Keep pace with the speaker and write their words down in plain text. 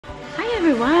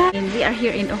everyone, and we are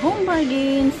here in Home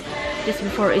Bargains just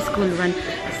before a school run.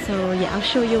 So yeah, I'll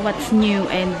show you what's new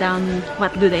and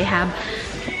what do they have.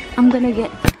 I'm gonna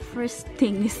get, first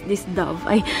thing is this Dove.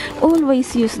 I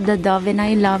always use the Dove and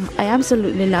I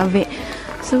absolutely love it.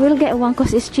 So we'll get one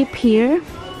because it's cheap here.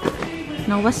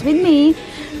 Now what's with me,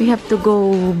 we have to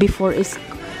go before a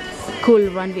school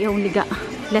run. We only got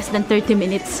less than 30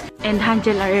 minutes, and hand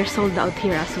gel are sold out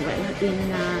here as well in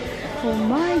Home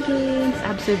Bargains.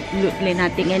 Absolutely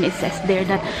nothing, and it says there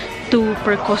that 2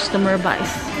 per customer, but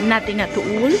it's nothing at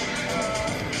all.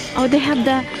 Oh, they have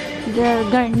the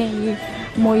Garnier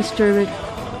moisture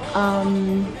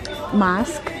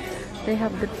mask. They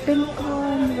have the pink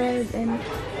one, red, and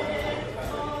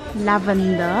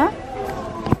lavender.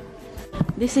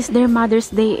 This is their Mother's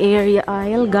Day area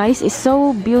aisle, guys. It's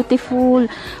so beautiful.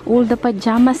 All the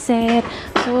pajama set.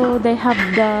 So they have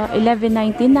the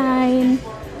 $11.99,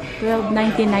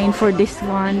 $12.99 for this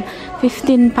one.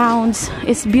 15 pounds.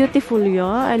 It's beautiful,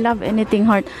 yeah. I love anything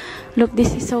heart. Look,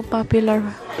 this is so popular.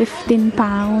 15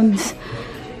 pounds.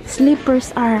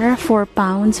 Slippers are 4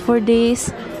 pounds for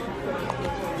this.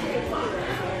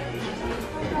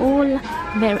 All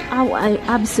very, oh, I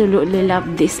absolutely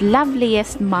love this.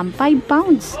 Loveliest mom, 5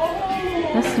 pounds.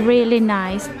 That's really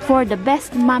nice. For the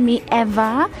best mommy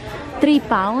ever, 3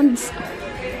 pounds.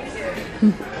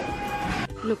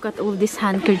 Look at all this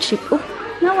handkerchief. Oh,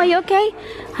 now are you okay?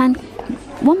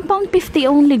 £1.50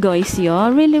 only, guys.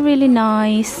 Yeah, really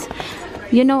nice.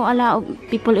 You know, a lot of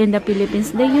people in the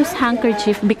Philippines, they use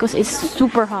handkerchief because it's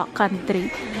super hot country.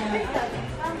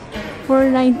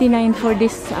 $4.99 for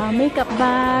this makeup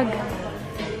bag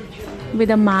with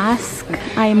a mask,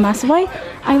 eye mask. Why?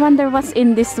 I wonder what's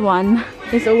in this one.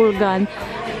 It's all gone.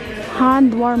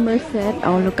 Hand warmer set.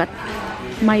 Oh, look at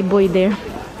my boy there.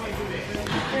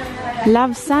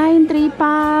 Love sign, 3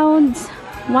 pounds.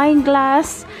 Wine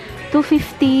glass,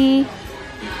 $2.50.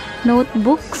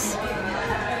 Notebooks.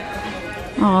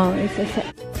 Oh, it's a set.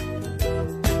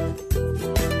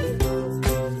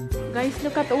 Guys,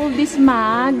 look at all these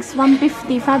mugs.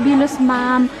 $1.50. Fabulous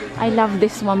mom. I love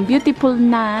this one. Beautiful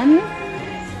nun.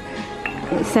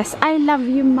 It says, I love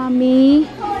you, mommy.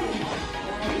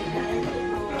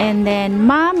 And then,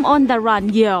 mom on the run.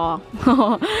 Yeah.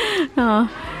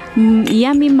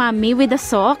 Yummy mommy with the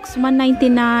socks.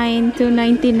 $1.99,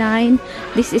 $2.99.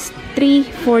 This is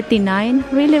 $3.49.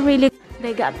 Really.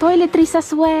 They got toiletries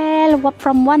as well.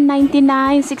 From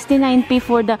 $1.99, 69p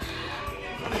for the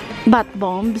bath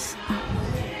bombs,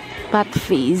 bath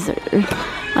phaser.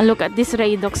 And look at this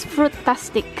Radox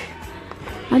Fruitastic.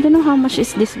 I don't know how much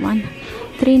is this one.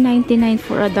 $3.99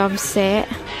 for a Dove set.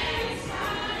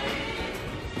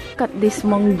 Look at this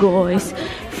one, guys.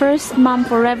 First mom,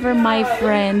 forever my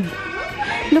friend.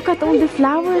 Look at all the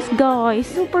flowers, guys.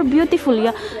 Super beautiful,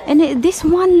 yeah. And this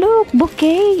one, look,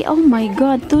 bouquet. Oh my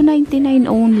god, $2.99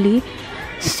 only.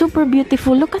 Super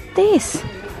beautiful. Look at this.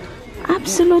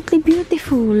 Absolutely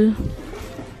beautiful.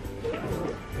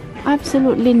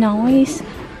 Absolutely nice.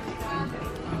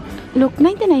 Look,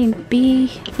 99p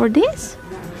for this.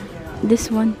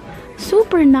 This one.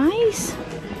 Super nice.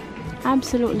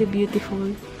 Absolutely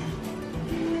beautiful.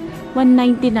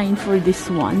 $1.99 for this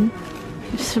one.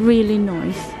 It's really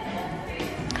nice.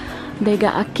 They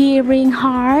got a keyring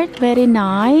heart. Very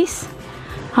nice.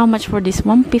 How much for this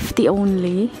one? $1.50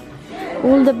 only.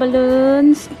 All the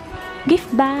balloons.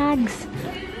 Gift bags.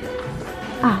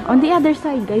 On the other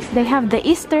side, guys, they have the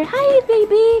Easter. Hi,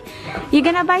 baby. You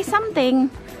gonna buy something?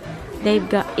 They've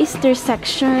got Easter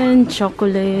section,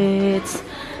 chocolates,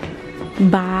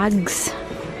 bags,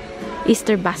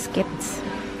 Easter baskets.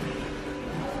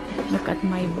 Look at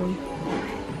my boy.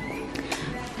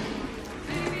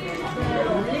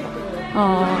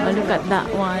 Oh, look at that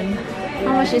one.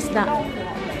 How much is that?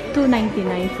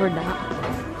 $2.99 for that.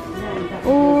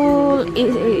 All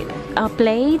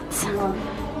plates,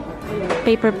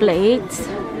 paper plates.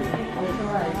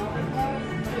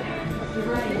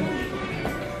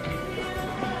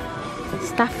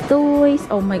 Stuffed toys.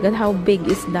 Oh my god, how big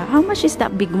is that? How much is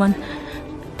that big one?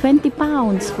 20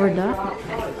 pounds for that.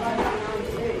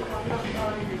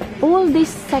 All this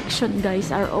section,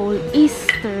 guys, are all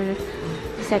Easter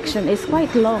section. Is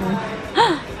quite long.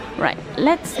 Right,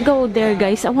 let's go there,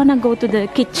 guys. I wanna go to the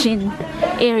kitchen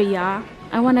area.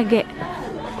 I wanna get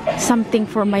something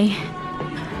for my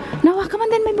Noah. Come on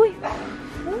then, my boy.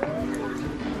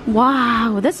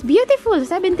 Wow, that's beautiful.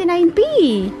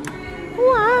 79p.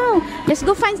 Wow, let's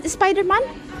go find Spider-Man.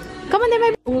 Come on then,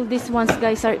 my boy. All these ones,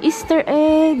 guys, are Easter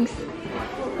eggs.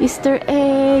 Easter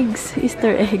eggs.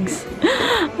 Easter eggs.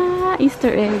 Easter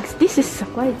eggs. This is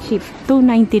quite cheap.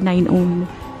 $2.99 only.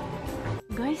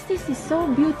 Guys, this is so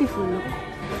beautiful.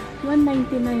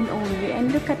 $199 only.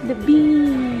 And look at the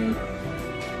bee.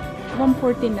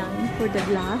 $149 for the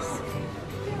glass.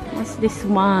 What's this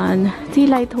one? Tea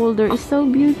light holder is so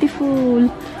beautiful.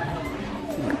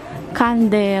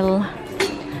 Candle.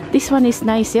 This one is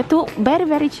nice. Yeah, too. Very,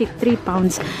 very cheap.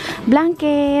 £3.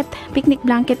 Blanket. Picnic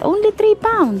blanket. Only £3.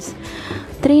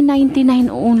 $3.99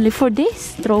 only for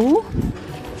this straw.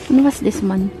 And what's this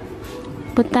one?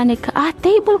 Botanica. Ah,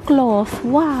 tablecloth.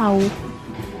 Wow.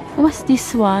 What's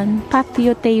this one?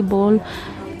 Patio table.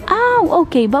 Oh,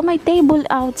 okay. But my table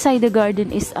outside the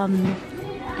garden is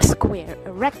square,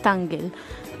 a rectangle.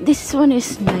 This one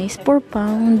is nice.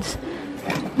 £4.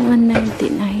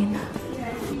 $1.99.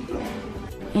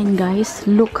 And guys,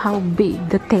 look how big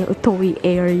the toy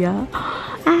area.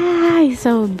 Ah, it's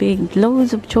so big.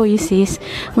 Loads of choices.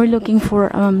 We're looking for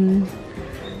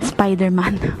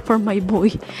Spider-Man for my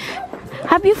boy.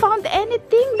 Have you found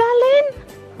anything, darling?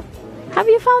 Have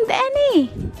you found any?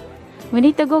 We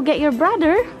need to go get your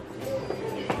brother.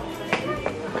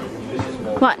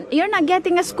 What? You're not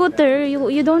getting a scooter?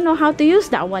 You don't know how to use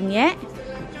that one yet?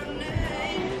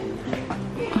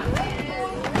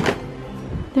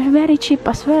 They're very cheap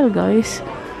as well, guys.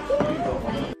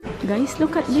 Guys,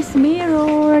 look at this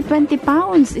mirror.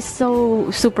 £20. It's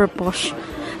so super posh.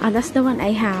 That's the one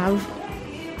I have.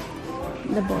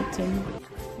 The bottom.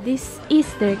 This is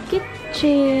their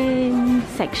kitchen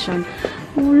section.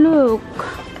 Oh, look.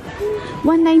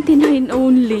 $1.99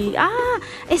 only. Ah,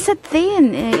 it's a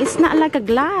thin. It's not like a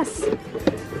glass.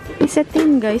 It's a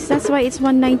thin, guys. That's why it's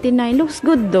 $1.99. Looks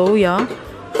good though, yeah.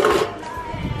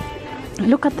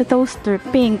 Look at the toaster,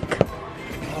 pink.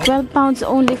 £12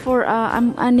 only for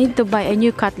I need to buy a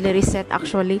new cutlery set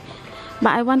actually.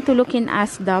 But I want to look in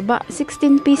Asda. But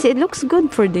 16 pieces, it looks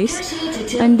good for this.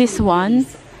 And this one,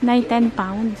 £10.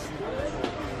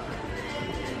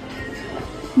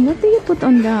 What do you put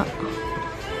on the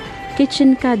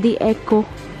kitchen caddy echo?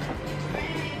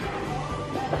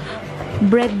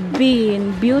 Bread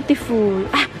bin, beautiful.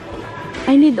 Ah,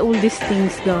 I need all these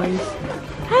things, guys.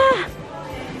 Ah,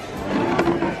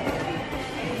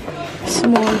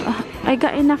 small. I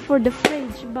got enough for the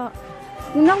fridge, but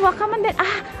no, come on then.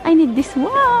 Ah, I need this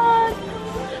one.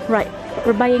 Right,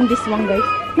 we're buying this one, guys.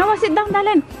 Now, sit down,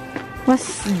 darling.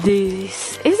 What's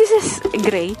this? Is this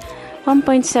gray?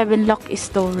 1.7 lock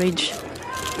storage.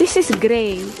 This is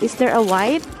gray. Is there a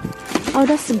white? Oh,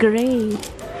 that's gray.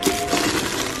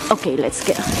 Okay, let's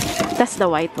get. That's the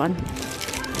white one.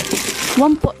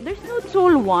 There's no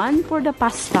tall one for the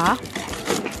pasta.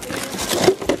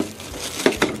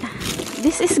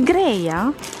 This is gray,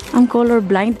 yeah? I'm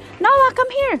colorblind. Noah,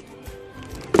 come here.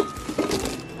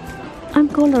 I'm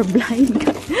colorblind.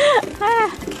 Ah,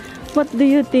 what do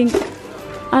you think?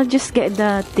 I'll just get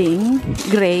the thing.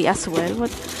 Gray as well.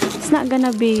 What? It's not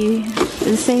gonna be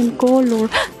the same color.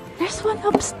 There's one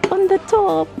up on the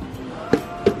top.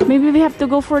 Maybe we have to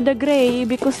go for the gray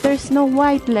because there's no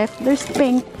white left. There's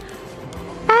pink.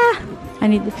 Ah! I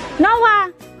need...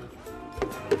 Noah!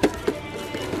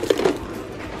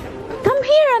 Come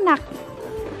here, anak.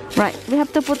 Right, we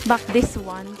have to put back this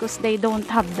one because they don't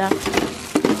have the...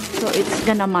 So it's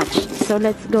gonna match. So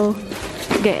let's go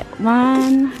get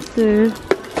 1, 2,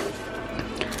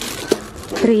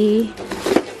 3.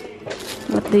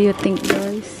 What do you think,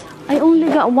 guys? I only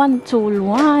got one tool.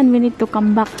 We need to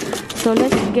come back. So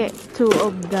let's get 2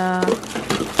 of the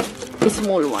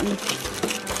small one.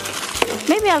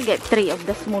 Maybe I'll get 3 of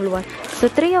the small one. So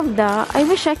 3 of the... I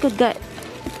wish I could get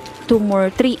 2 more.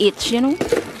 3 each, you know?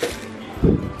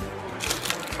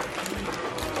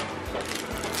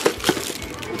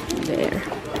 There.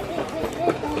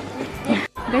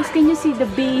 Guys, can you see the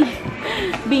bee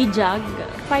jug?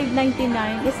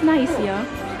 $5.99. It's nice, yeah?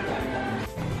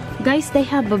 Guys, they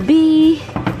have a bee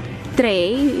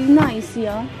tray. Nice,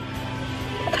 yeah?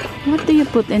 What do you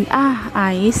put in? Ah,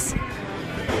 ice.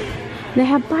 They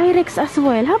have Pyrex as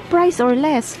well. Half price or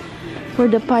less for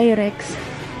the Pyrex.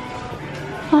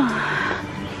 Ah.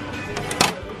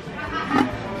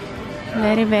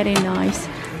 Very, very nice.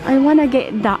 I wanna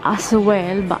get that as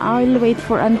well, but I'll wait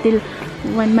for until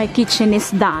when my kitchen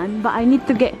is done. But I need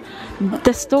to get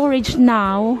the storage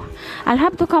now. I'll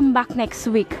have to come back next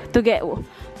week to get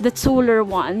the taller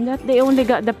one. That they only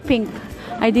got the pink.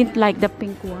 I didn't like the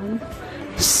pink one.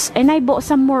 And I bought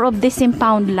some more of this in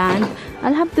Poundland.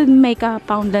 I'll have to make a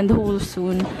Poundland haul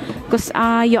soon. Because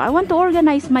yeah, I want to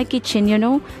organize my kitchen, you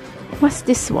know. What's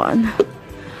this one?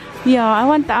 Yeah, I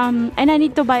want and I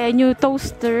need to buy a new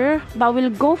toaster. But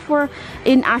we'll go for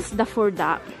in Asda for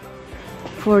that.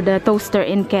 For the toaster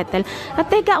in kettle. But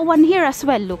they got one here as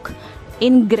well, look.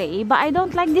 in gray, but I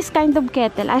don't like this kind of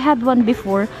kettle. I had one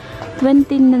before,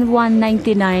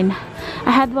 $21.99.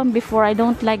 I had one before. I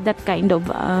don't like that kind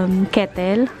of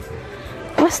kettle.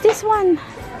 What's this one?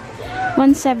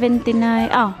 $179.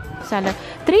 Oh, salad.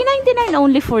 $3.99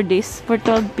 only for this, for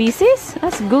 12 pieces.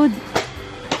 That's good.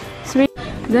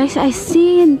 Guys, I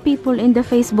seen people in the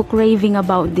Facebook raving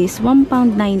about this.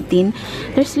 £1.19.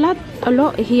 There's a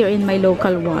lot here in my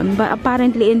local one, but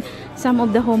apparently in some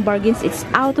of the home bargains it's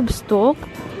out of stock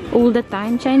all the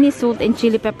time. Chinese salt and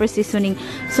chili pepper seasoning.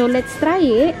 So let's try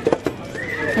it.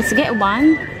 Let's get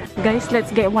one. Guys,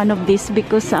 let's get one of this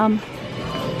because I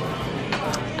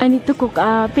need to cook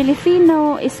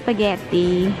Filipino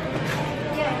spaghetti.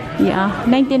 Yeah,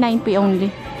 99p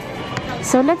only.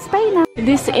 So let's pay now.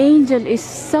 This angel is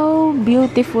so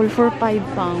beautiful for £5.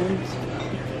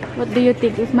 What do you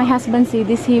think? If my husband see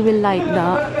this, he will like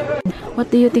that.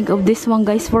 What do you think of this one,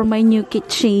 guys, for my new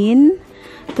kitchen?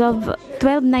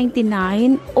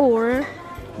 $12.99, or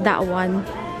that one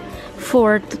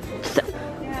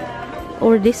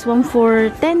or this one for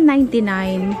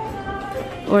 $10.99,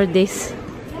 or this.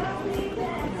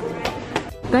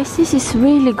 Guys, this is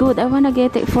really good. I wanna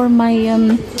get it for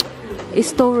my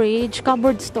storage,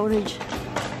 cupboard storage.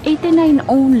 89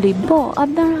 only, but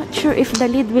I'm not sure if the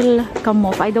lid will come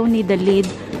off. I don't need the lid.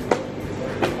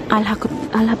 I'll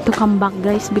have to come back,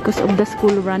 guys, because of the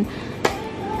school run.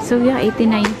 So yeah,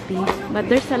 89p, but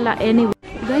there's a lot anyway.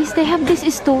 Guys, they have this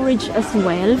storage as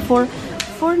well for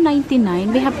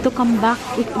 $4.99. We have to come back.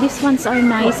 These ones are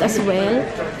nice as well,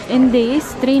 and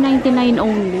this $3.99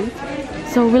 only.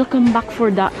 So we'll come back for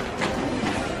that.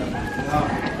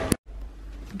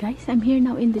 Guys, I'm here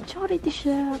now in the charity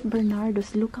shop,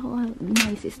 Bernardo's. Look how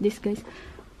nice is this, guys.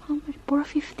 How much?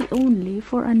 $4.50 only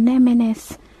for an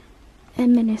M&S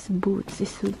boots. Is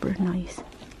super nice.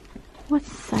 What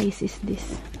size is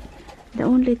this? The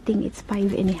only thing, it's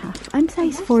 5.5. I'm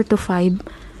size 4 to 5.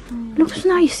 Looks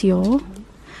nice, yo.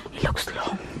 It looks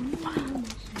long.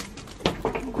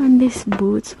 And these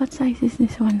boots, what size is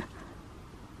this one?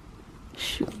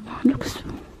 Looks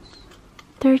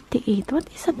 38. What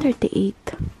is a 38?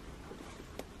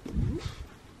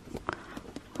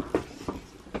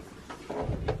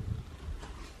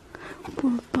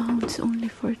 £4 only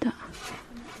for the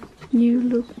new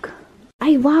look.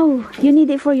 Ay, wow! You need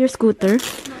it for your scooter?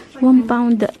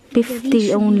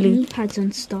 £1.50 only. Pads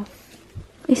and stuff.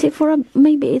 Is it for a,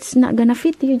 maybe it's not gonna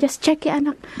fit you? Just check it,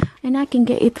 anak, and I can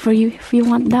get it for you if you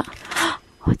want that.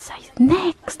 What size?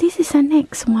 Next! This is a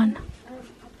next one.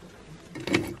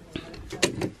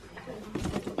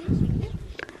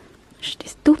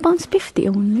 This £2.50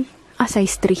 only. A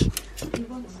size 3.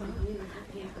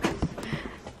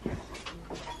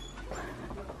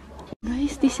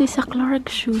 Guys, this is a Clark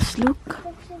shoes. Look.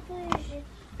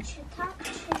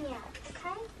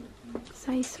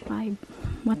 Size 5.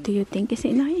 What do you think? Is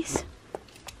it nice?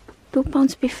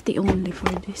 £2.50 only for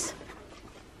this.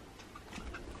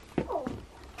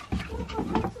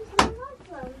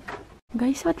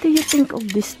 Guys, what do you think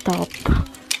of this top?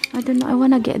 I don't know. I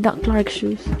wanna get that Clark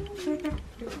shoes.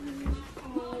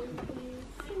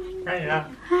 Hiya.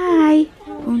 Hi.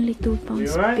 Only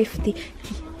 £2.50.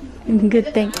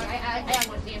 Good thing.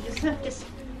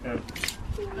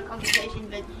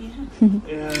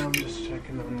 Yeah, I'm just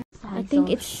checking them. I think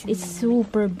it's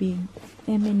super big.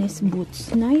 M&S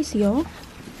boots. Nice, yo.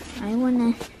 I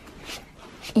wanna.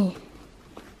 Here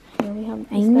we have.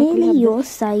 I need your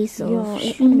size of Yeah,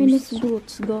 shoes. M&S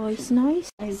boots, guys.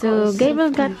 Nice. So Gabriel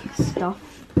got stuff.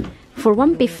 for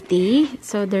 $1.50.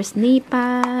 So there's knee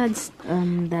pads.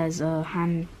 There's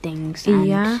hand things. And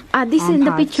Yeah. This is in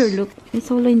the pads. picture. Look, it's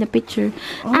all in the picture.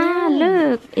 Oh.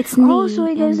 Look, it's knee. Oh, so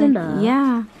it goes and in then- there.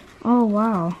 Yeah. Oh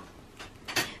wow.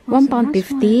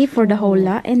 £1.50 for the whole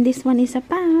lot, and this one is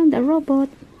 £1, a robot.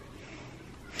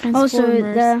 Also,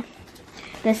 Transformers.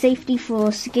 the safety for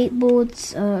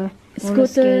skateboards, roller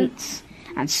Scooter. skates,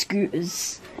 and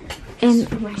scooters. And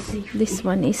this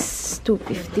one is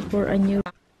 $2.50 for a new.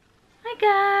 Hi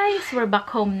guys, we're back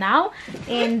home now,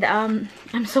 and I'm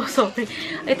so sorry.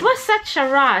 It was such a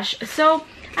rush, so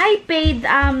I paid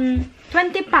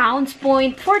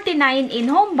 £20.49 in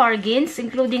home bargains,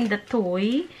 including the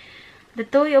toy. The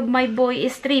toy of my boy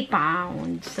is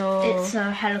 £3. So It's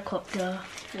a helicopter.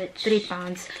 Which,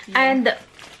 £3. And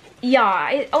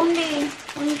yeah, it only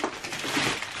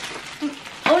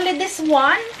this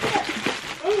one,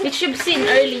 which you've seen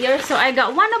earlier. So I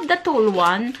got one of the tall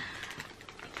one.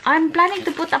 I'm planning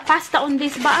to put a pasta on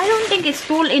this, but I don't think it's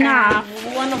tall enough.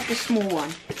 one of the small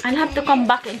one. I'll have to come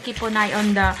back and keep an eye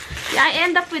on the... Yeah, I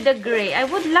end up with the gray. I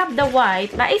would love the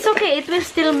white, but it's okay. It will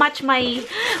still match my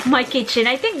kitchen.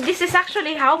 I think this is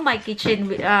actually how my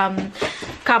kitchen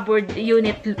cupboard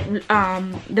unit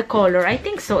the color. I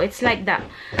think so. It's like that.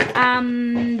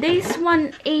 This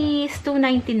one is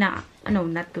 $2.99. No,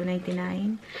 not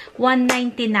 $2.99.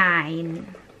 $1.99.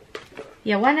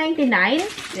 Yeah,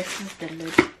 $1.99. This is the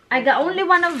lid. I got only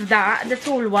one of the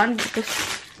tall one,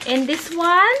 because in this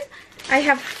one I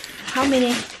have how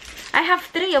many? I have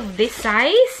 3 of this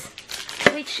size,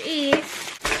 which is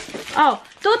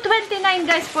 $2.29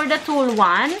 guys for the tall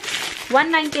one,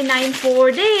 $1.99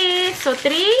 for this. So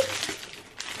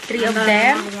 3 of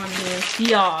them.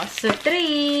 Yeah, so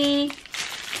 3.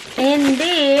 And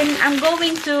then I'm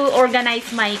going to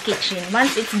organize my kitchen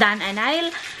once it's done, and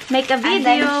I'll make a video. And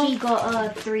then she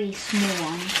got 3 small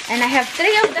ones. And I have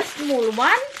 3 of the small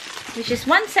one, which is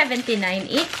 $1.79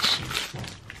 each.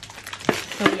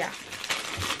 So yeah.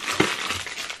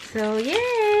 So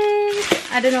yay!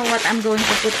 I don't know what I'm going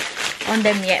to put on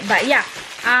them yet, but yeah.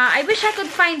 I wish I could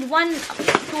find one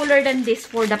taller than this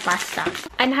for the pasta.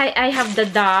 And I have the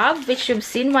Dove, which you've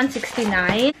seen,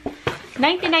 $1.69.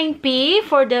 99p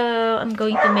for the... I'm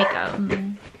going to make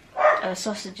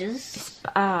sausages.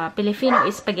 Filipino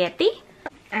spaghetti.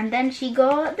 And then she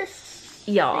got this.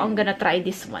 Yeah, I'm gonna try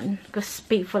this one because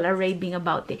people are raving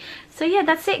about it. So yeah,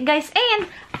 that's it guys. And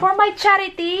for my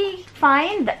charity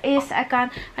find is I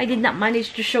did not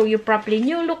manage to show you properly.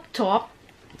 New look top.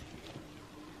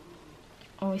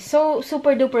 Oh, so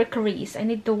super duper crease. I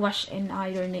need to wash and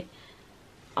iron it.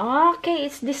 Okay,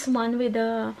 it's this one with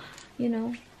the, you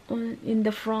know, in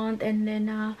the front, and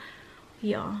then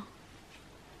yeah,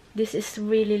 this is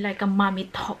really like a mommy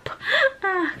top.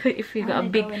 If you got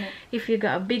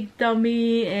a big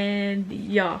tummy, and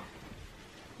yeah,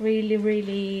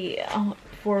 really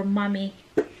for mommy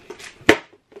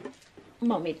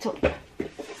top.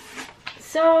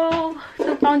 So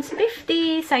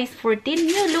 £2.50, size 14,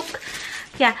 new look.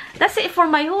 Yeah, that's it for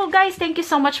my haul guys. Thank you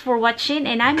so much for watching,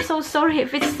 and I'm so sorry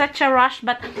if it's such a rush,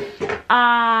 but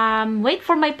wait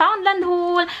for my Poundland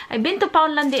haul. I've been to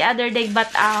Poundland the other day,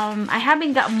 but I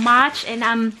haven't got much, and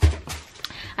I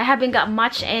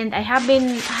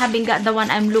haven't got the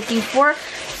one I'm looking for.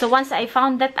 So once I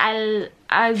found that,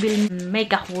 I will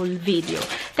make a whole video.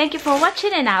 Thank you for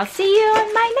watching, and I'll see you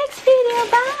in my next video.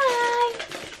 Bye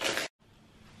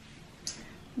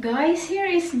guys. Here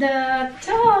is the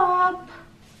top.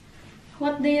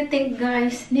 What do you think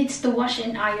guys? Needs to wash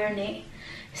and iron it.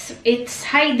 It's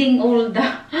hiding all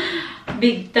the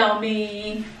big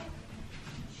tummy.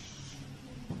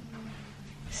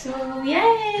 So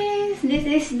yes, this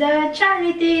is the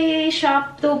charity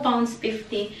shop,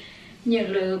 £2.50 new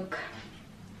look.